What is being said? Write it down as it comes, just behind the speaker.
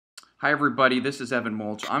Hi everybody, this is Evan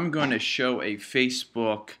Mulch. I'm going to show a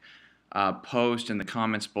Facebook post in the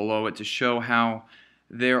comments below it to show how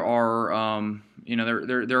there are,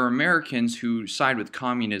 there are Americans who side with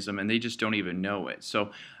communism and they just don't even know it. So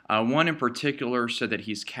one in particular said that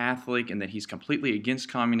he's Catholic and that he's completely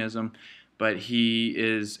against communism, but he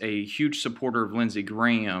is a huge supporter of Lindsey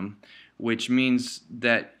Graham, which means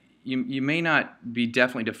that you may not be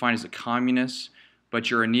definitely defined as a communist, but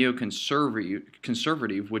you're a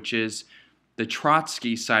neoconservative, which is the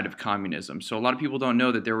Trotsky side of communism. So a lot of people don't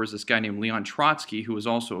know that there was this guy named Leon Trotsky who was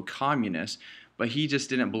also a communist, but he just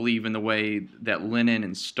didn't believe in the way that Lenin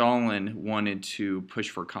and Stalin wanted to push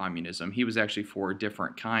for communism. He was actually for a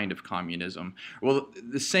different kind of communism. Well,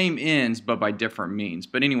 the same ends, but by different means.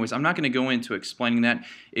 But anyways, I'm not going to go into explaining that.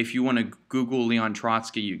 If you want to Google Leon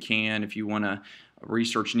Trotsky, you can. If you want to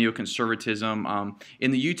research neoconservatism.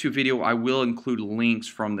 In the YouTube video, I will include links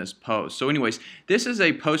from this post. So anyways, this is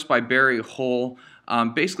a post by Barry Hull,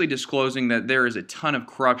 basically disclosing that there is a ton of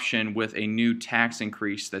corruption with a new tax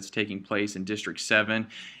increase that's taking place in District 7,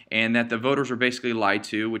 and that the voters are basically lied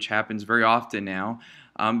to, which happens very often now.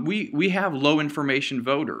 We have low information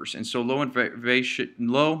voters, and so low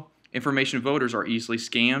information voters are easily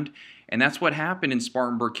scammed, and that's what happened in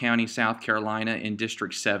Spartanburg County, South Carolina, in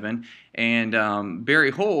District 7. And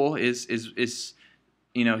Barry Hull is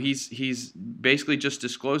he's basically just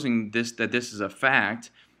disclosing that this is a fact.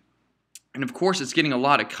 And of course, it's getting a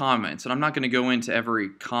lot of comments, and I'm not going to go into every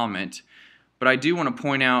comment, but I do want to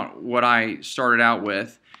point out what I started out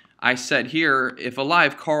with. I said here, if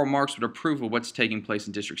alive, Karl Marx would approve of what's taking place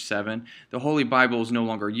in District 7. The Holy Bible is no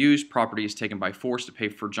longer used, property is taken by force to pay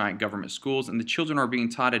for giant government schools, and the children are being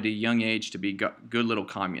taught at a young age to be good little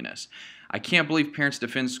communists. I can't believe parents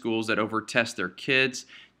defend schools that over-test their kids,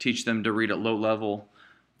 teach them to read at low level.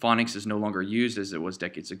 Phonics is no longer used as it was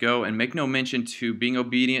decades ago, and make no mention to being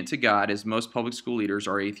obedient to God, as most public school leaders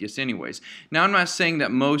are atheists anyways. Now, I'm not saying that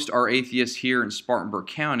most are atheists here in Spartanburg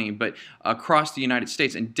County, but across the United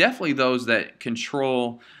States, and definitely those that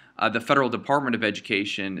control the Federal Department of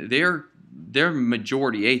Education, they're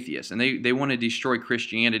majority atheists, and they want to destroy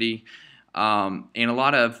Christianity. And a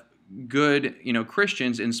lot of good,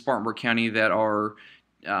 Christians in Spartanburg County that are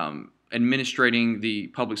administrating the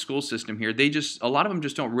public school system here, a lot of them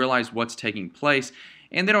just don't realize what's taking place,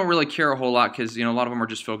 and they don't really care a whole lot because a lot of them are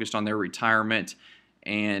just focused on their retirement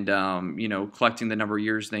and collecting the number of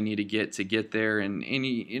years they need to get there. And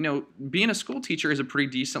being a school teacher is a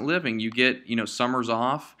pretty decent living. You get summers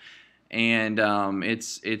off, and it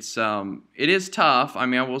is tough. I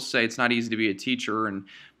mean, I will say it's not easy to be a teacher,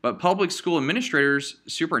 but public school administrators,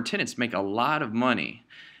 superintendents make a lot of money.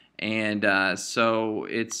 And so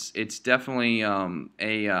it's definitely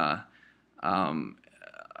a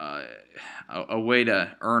way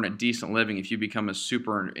to earn a decent living if you become a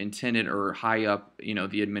superintendent or high up,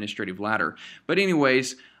 the administrative ladder. But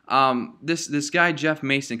anyways, this guy Jeff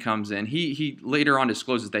Mason comes in. He later on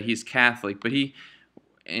discloses that he's Catholic, but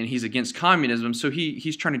he's against communism. So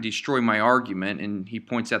he's trying to destroy my argument, and he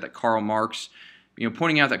points out that Karl Marx,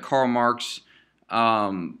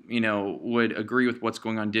 would agree with what's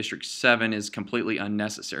going on in District 7 is completely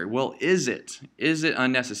unnecessary. Well, is it? Is it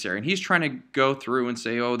unnecessary? And he's trying to go through and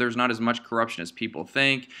say, oh, there's not as much corruption as people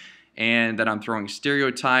think, and that I'm throwing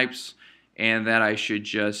stereotypes, and that I should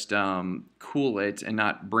just cool it and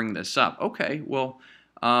not bring this up. Okay, well,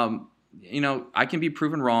 I can be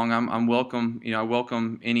proven wrong. I'm welcome. I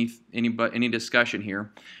welcome any discussion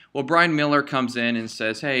here. Well, Brian Miller comes in and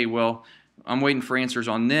says, hey, well, I'm waiting for answers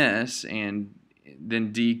on this, and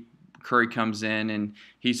then D. Curry comes in and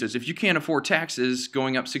he says, if you can't afford taxes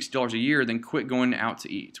going up $60 a year, then quit going out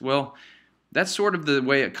to eat. Well, that's sort of the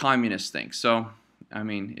way a communist thinks. So, I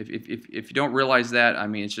mean, if you don't realize that, I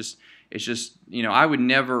mean, it's just I would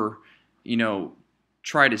never,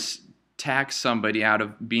 try to tax somebody out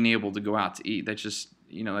of being able to go out to eat. That's just,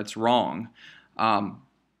 that's wrong.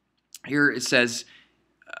 Here it says,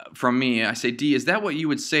 from me, I say, D, is that what you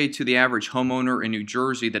would say to the average homeowner in New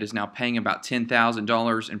Jersey that is now paying about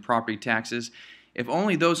 $10,000 in property taxes? If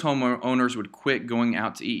only those homeowners would quit going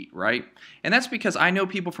out to eat, right? And that's because I know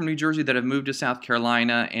people from New Jersey that have moved to South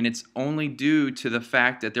Carolina, and it's only due to the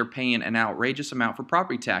fact that they're paying an outrageous amount for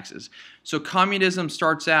property taxes. So communism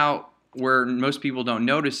starts out where most people don't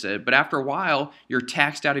notice it, but after a while, you're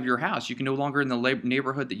taxed out of your house. You can no longer in the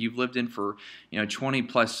neighborhood that you've lived in for 20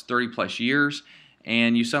 plus, 30 plus years,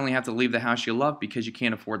 and you suddenly have to leave the house you love because you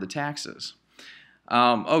can't afford the taxes.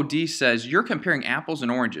 D says, you're comparing apples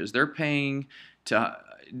and oranges. They're paying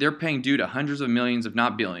due to hundreds of millions, if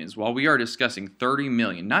not billions, while we are discussing 30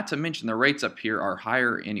 million. Not to mention the rates up here are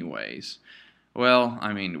higher anyways. Well,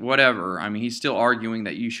 I mean, whatever. I mean, he's still arguing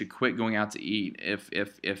that you should quit going out to eat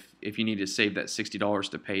if you need to save that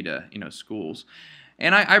 $60 to pay to schools.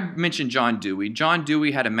 And I mentioned John Dewey. John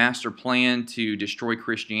Dewey had a master plan to destroy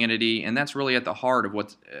Christianity, and that's really at the heart of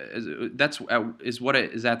what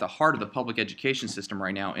is at the heart of the public education system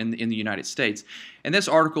right now in the United States. And this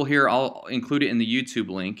article here, I'll include it in the YouTube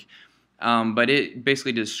link, but it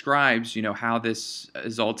basically describes how this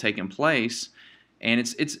is all taking place. And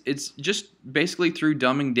it's just basically through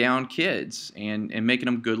dumbing down kids and making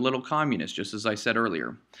them good little communists, just as I said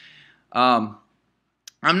earlier.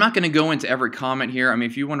 I'm not going to go into every comment here. I mean,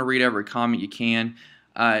 if you want to read every comment, you can.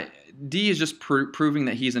 D is just proving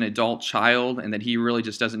that he's an adult child and that he really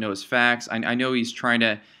just doesn't know his facts. I know he's trying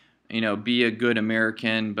to, be a good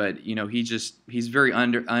American, but he's very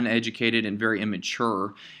uneducated and very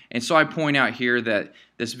immature. And so I point out here that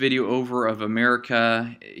this video over of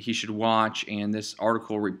America he should watch, and this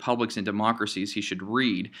article Republics and Democracies he should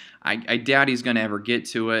read. I doubt he's going to ever get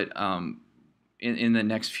to it. In the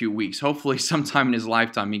next few weeks. Hopefully sometime in his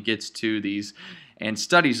lifetime he gets to these and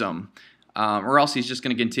studies them, or else he's just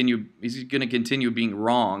going to continue being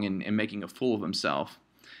wrong and making a fool of himself.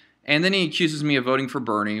 And then he accuses me of voting for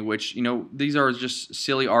Bernie, which these are just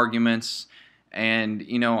silly arguments. And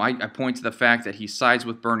I point to the fact that he sides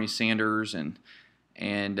with Bernie Sanders, and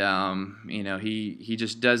he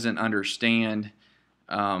just doesn't understand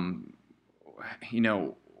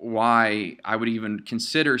why I would even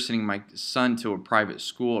consider sending my son to a private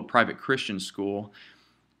school, a private Christian school.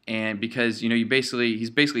 And because he's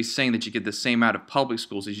basically saying that you get the same out of public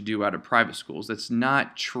schools as you do out of private schools. That's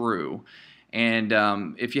not true. And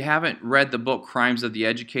if you haven't read the book Crimes of the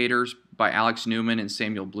Educators by Alex Newman and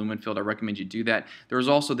Samuel Blumenfield, I recommend you do that. There's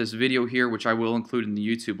also this video here, which I will include in the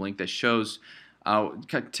YouTube link, that shows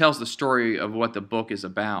tells the story of what the book is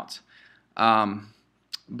about.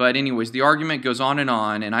 But anyways, the argument goes on,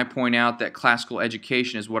 and I point out that classical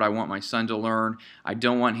education is what I want my son to learn. I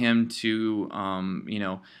don't want him to,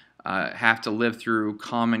 have to live through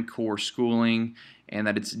Common Core schooling, and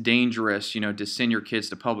that it's dangerous, to send your kids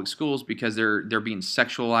to public schools because they're being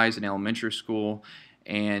sexualized in elementary school,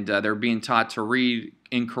 and they're being taught to read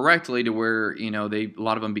incorrectly to where a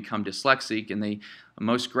lot of them become dyslexic, and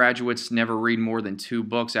most graduates never read more than 2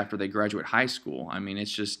 books after they graduate high school. I mean,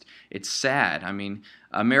 it's sad. I mean,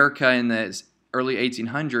 America in the early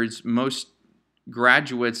 1800s, most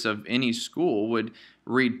graduates of any school would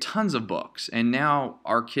read tons of books, and now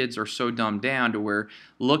our kids are so dumbed down to where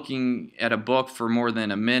looking at a book for more than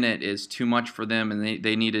a minute is too much for them, and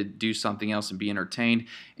they need to do something else and be entertained.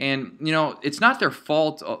 And it's not their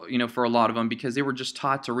fault for a lot of them, because they were just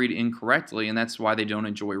taught to read incorrectly, and that's why they don't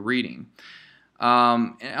enjoy reading.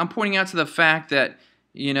 I'm pointing out to the fact that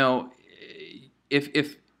if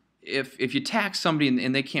you tax somebody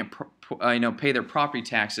and they can't pay their property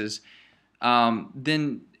taxes,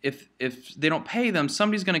 then if they don't pay them,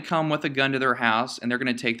 somebody's going to come with a gun to their house and they're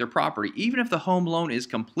going to take their property, even if the home loan is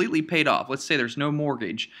completely paid off. Let's say there's no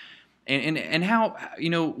mortgage, and how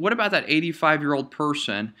what about that 85-year-old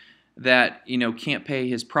person that can't pay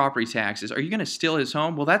his property taxes? Are you going to steal his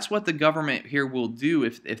home? Well, that's what the government here will do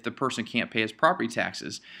if the person can't pay his property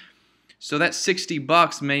taxes. So that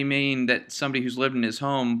 $60 may mean that somebody who's lived in his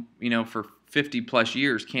home for 50 plus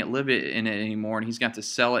years can't live in it anymore, and he's got to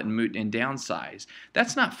sell it and downsize.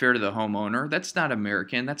 That's not fair to the homeowner. That's not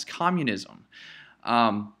American. That's communism.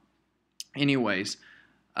 Anyways,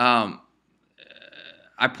 I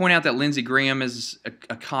point out that Lindsey Graham is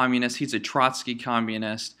a communist. He's a Trotsky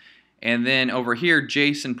communist. And then over here,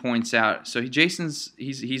 Jason points out. So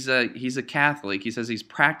he's a Catholic. He says he's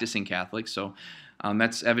practicing Catholic. So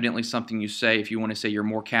that's evidently something you say if you want to say you're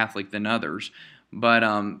more Catholic than others. But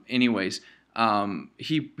anyways,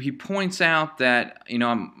 he points out that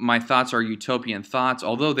my thoughts are utopian thoughts,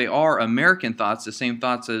 although they are American thoughts, the same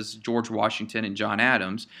thoughts as George Washington and John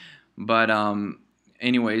Adams. But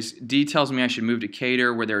anyways, D tells me I should move to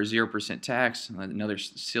Cater where there is 0% tax. Another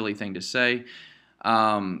silly thing to say.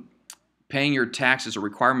 Paying your tax is a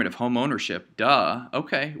requirement of home ownership. Duh.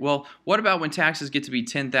 Okay. Well, what about when taxes get to be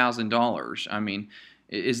 $10,000? I mean,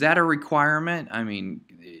 is that a requirement? I mean,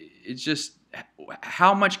 it's just,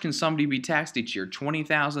 how much can somebody be taxed each year?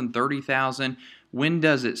 $20,000, $30,000? When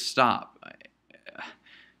does it stop?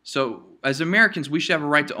 So as Americans, we should have a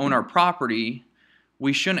right to own our property.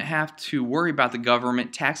 We shouldn't have to worry about the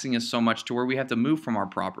government taxing us so much to where we have to move from our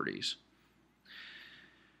properties.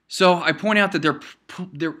 So I point out that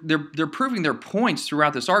they're proving their points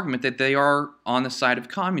throughout this argument that they are on the side of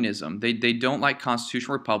communism. They don't like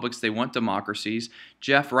constitutional republics. They want democracies.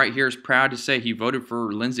 Jeff right here is proud to say he voted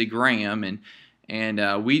for Lindsey Graham, and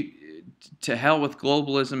to hell with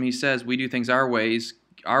globalism. He says we do things our way.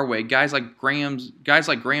 Guys like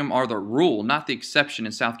Graham are the rule, not the exception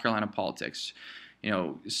in South Carolina politics.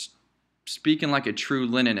 Speaking like a true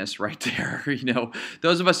Leninist right there.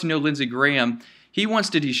 Those of us who know Lindsey Graham, he wants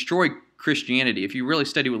to destroy Christianity. If you really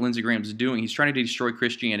study what Lindsey Graham's doing, he's trying to destroy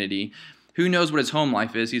Christianity. Who knows what his home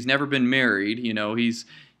life is? He's never been married. He's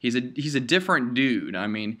a different dude.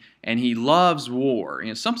 And he loves war.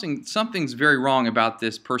 Something's very wrong about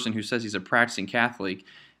this person who says he's a practicing Catholic.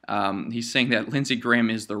 He's saying that Lindsey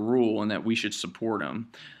Graham is the rule and that we should support him.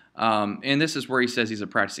 And this is where he says he's a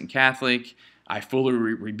practicing Catholic. I fully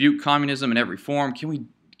rebuke communism in every form. Can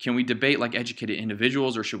we debate like educated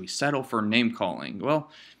individuals, or should we settle for name calling? Well,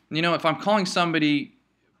 if I'm calling somebody,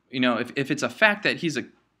 if it's a fact that he's a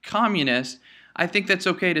communist, I think that's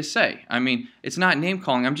okay to say. It's not name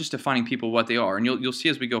calling. I'm just defining people what they are, and you'll see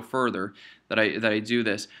as we go further that I do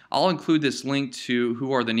this. I'll include this link to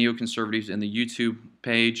who are the neoconservatives in the YouTube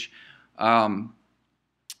page. I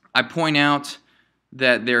point out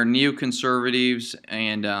that they're neoconservatives,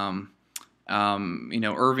 and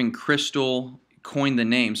Irving Kristol coined the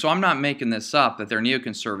name. So I'm not making this up that they're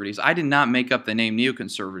neoconservatives. I did not make up the name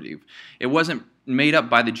neoconservative. It wasn't made up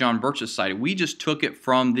by the John Birch Society. We just took it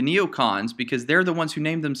from the NeoCons because they're the ones who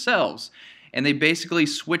named themselves. And they basically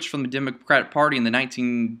switched from the Democratic Party in the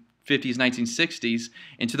 1950s, 1960s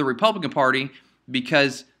into the Republican Party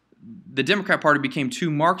because the Democrat Party became too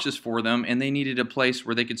Marxist for them, and they needed a place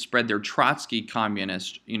where they could spread their Trotsky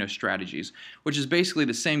communist, strategies, which is basically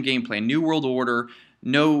the same game plan. New World Order,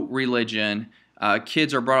 no religion,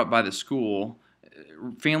 kids are brought up by the school,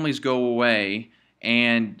 families go away,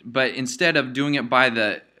 but instead of doing it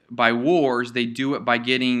by wars, they do it by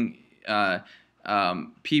getting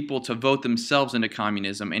people to vote themselves into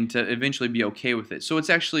communism and to eventually be okay with it. So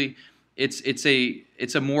it's actually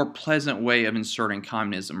it's a more pleasant way of inserting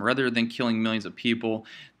communism. Rather than killing millions of people,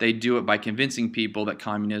 they do it by convincing people that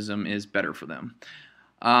communism is better for them.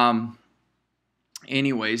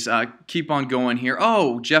 Anyways, keep on going here.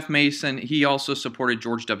 Oh, Jeff Mason, he also supported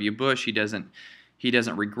George W. Bush. He doesn't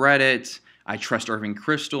regret it. I trust Irving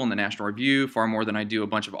Kristol and the National Review far more than I do a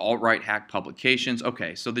bunch of alt-right hack publications.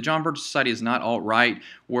 Okay, so the John Birch Society is not alt-right.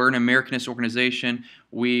 We're an Americanist organization.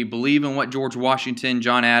 We believe in what George Washington,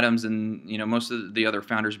 John Adams, and most of the other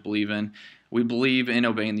founders believe in. We believe in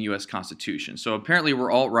obeying the U.S. Constitution. So apparently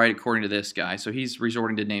we're alt-right according to this guy. So he's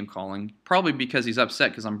resorting to name-calling, probably because he's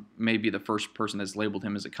upset because I'm maybe the first person that's labeled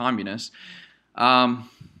him as a communist. And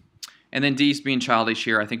then D's being childish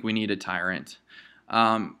here. I think we need a tyrant.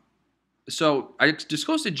 So I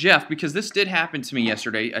disclosed to Jeff because this did happen to me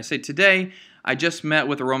yesterday. I said, today I just met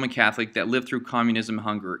with a Roman Catholic that lived through communism in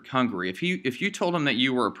Hungary. If you told him that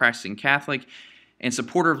you were a practicing Catholic and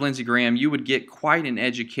supporter of Lindsey Graham, you would get quite an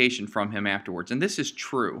education from him afterwards. And this is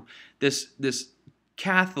true. This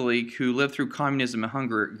Catholic who lived through communism in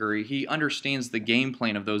Hungary, he understands the game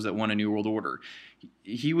plan of those that want a new world order.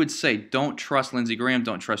 He would say, don't trust Lindsey Graham,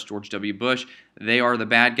 don't trust George W. Bush. They are the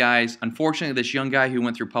bad guys. Unfortunately, this young guy who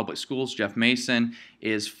went through public schools, Jeff Mason,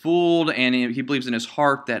 is fooled, and he believes in his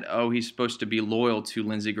heart that, he's supposed to be loyal to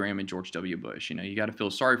Lindsey Graham and George W. Bush. You got to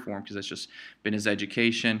feel sorry for him because that's just been his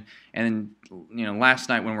education. And, last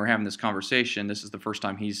night when we were having this conversation, this is the first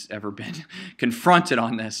time he's ever been confronted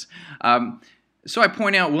on this. So I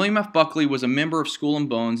point out William F. Buckley was a member of Skull and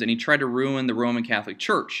Bones, and he tried to ruin the Roman Catholic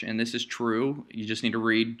Church. And this is true. You just need to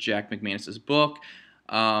read Jack McManus's book.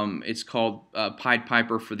 It's called Pied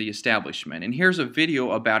Piper for the Establishment. And here's a video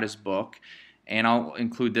about his book, and I'll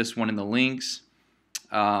include this one in the links.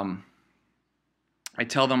 I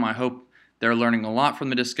tell them I hope they're learning a lot from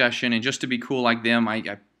the discussion, and just to be cool like them,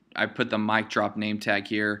 I put the mic drop name tag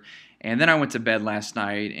here. And then I went to bed last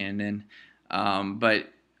night, and then, but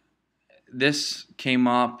this came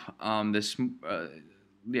up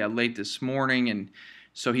late this morning, and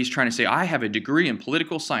so he's trying to say, I have a degree in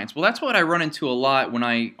political science. Well, that's what I run into a lot when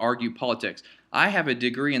I argue politics. I have a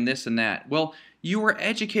degree in this and that. Well, you were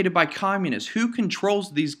educated by communists. Who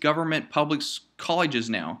controls these government public colleges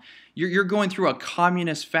now? You're going through a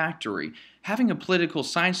communist factory. Having a political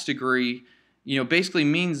science degree, basically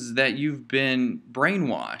means that you've been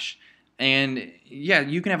brainwashed. And yeah,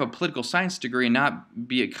 you can have a political science degree and not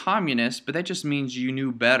be a communist, but that just means you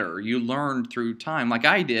knew better. You learned through time, like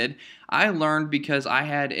I did. I learned because I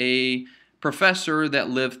had a professor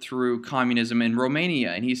that lived through communism in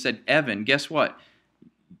Romania, and he said, Evan, guess what?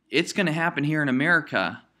 It's going to happen here in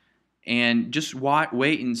America, and just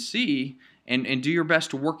wait and see. And do your best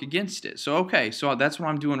to work against it. So, okay, so that's what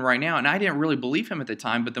I'm doing right now. And I didn't really believe him at the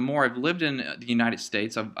time, but the more I've lived in the United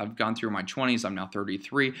States, I've gone through my 20s, I'm now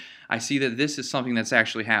 33, I see that this is something that's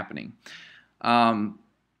actually happening. And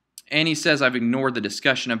And he says, I've ignored the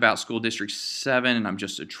discussion about School District 7 and I'm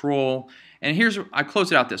just a troll. And I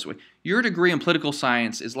close it out this way. Your degree in political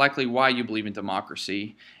science is likely why you believe in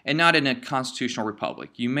democracy and not in a constitutional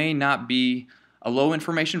republic. You may not be a low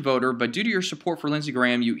information voter, but due to your support for Lindsey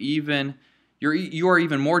Graham, you are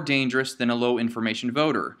even more dangerous than a low information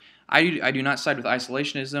voter. I do not side with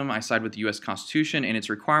isolationism. I side with the U.S. Constitution and its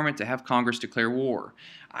requirement to have Congress declare war.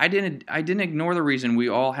 I didn't ignore the reason we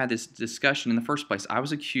all had this discussion in the first place. I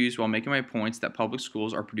was accused while making my points that public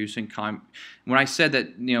schools are producing when I said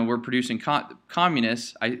that we're producing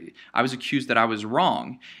communists, I was accused that I was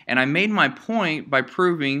wrong. And I made my point by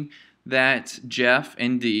proving that Jeff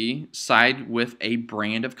and Dee side with a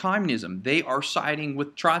brand of communism. They are siding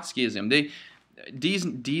with Trotskyism.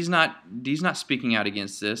 Dee's not speaking out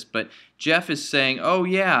against this, but Jeff is saying, oh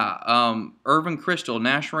yeah, Irvin Kristol,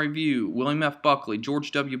 National Review, William F. Buckley,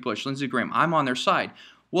 George W. Bush, Lindsey Graham, I'm on their side.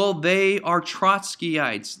 Well, they are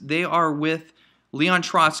Trotskyites. They are with Leon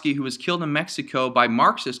Trotsky, who was killed in Mexico by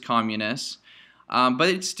Marxist communists, but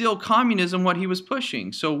it's still communism what he was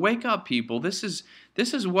pushing. So wake up, people. This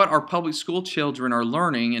is what our public school children are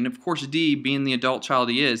learning. And of course, Dee, being the adult child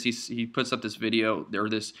he is, he puts up this video or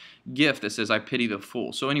this GIF that says, I pity the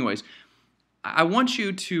fool. So anyways, I want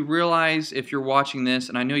you to realize, if you're watching this,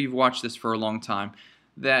 and I know you've watched this for a long time,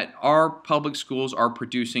 that our public schools are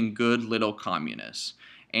producing good little communists.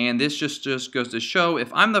 And this just goes to show,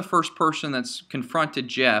 if I'm the first person that's confronted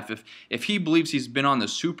Jeff, if he believes he's been on the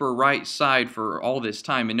super right side for all this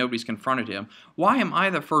time and nobody's confronted him, why am I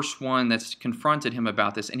the first one that's confronted him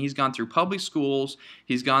about this? And he's gone through public schools,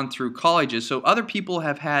 he's gone through colleges, so other people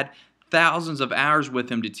have had thousands of hours with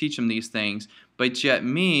him to teach him these things, but yet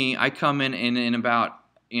me, I come in about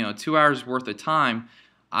 2 hours worth of time,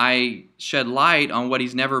 I shed light on what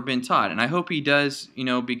he's never been taught. And I hope he does,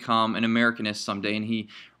 become an Americanist someday, and he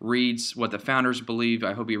reads what the founders believe.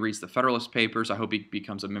 I hope he reads the Federalist Papers. I hope he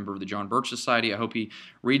becomes a member of the John Birch Society. I hope he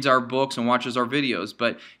reads our books and watches our videos.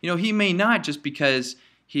 But, he may not, just because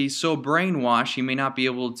he's so brainwashed, he may not be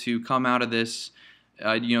able to come out of this,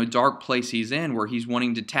 dark place he's in, where he's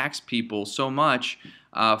wanting to tax people so much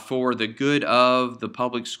for the good of the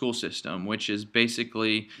public school system, which is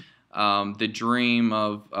basically the dream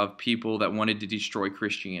of people that wanted to destroy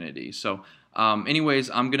Christianity. So anyways,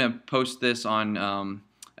 I'm going to post this on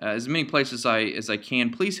as many places as I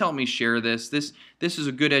can. Please help me share this. This is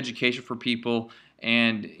a good education for people,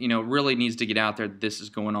 and really needs to get out there that this is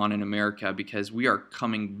going on in America, because we are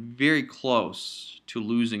coming very close to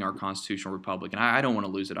losing our constitutional republic, and I don't want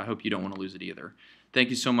to lose it. I hope you don't want to lose it either. Thank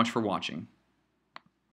you so much for watching.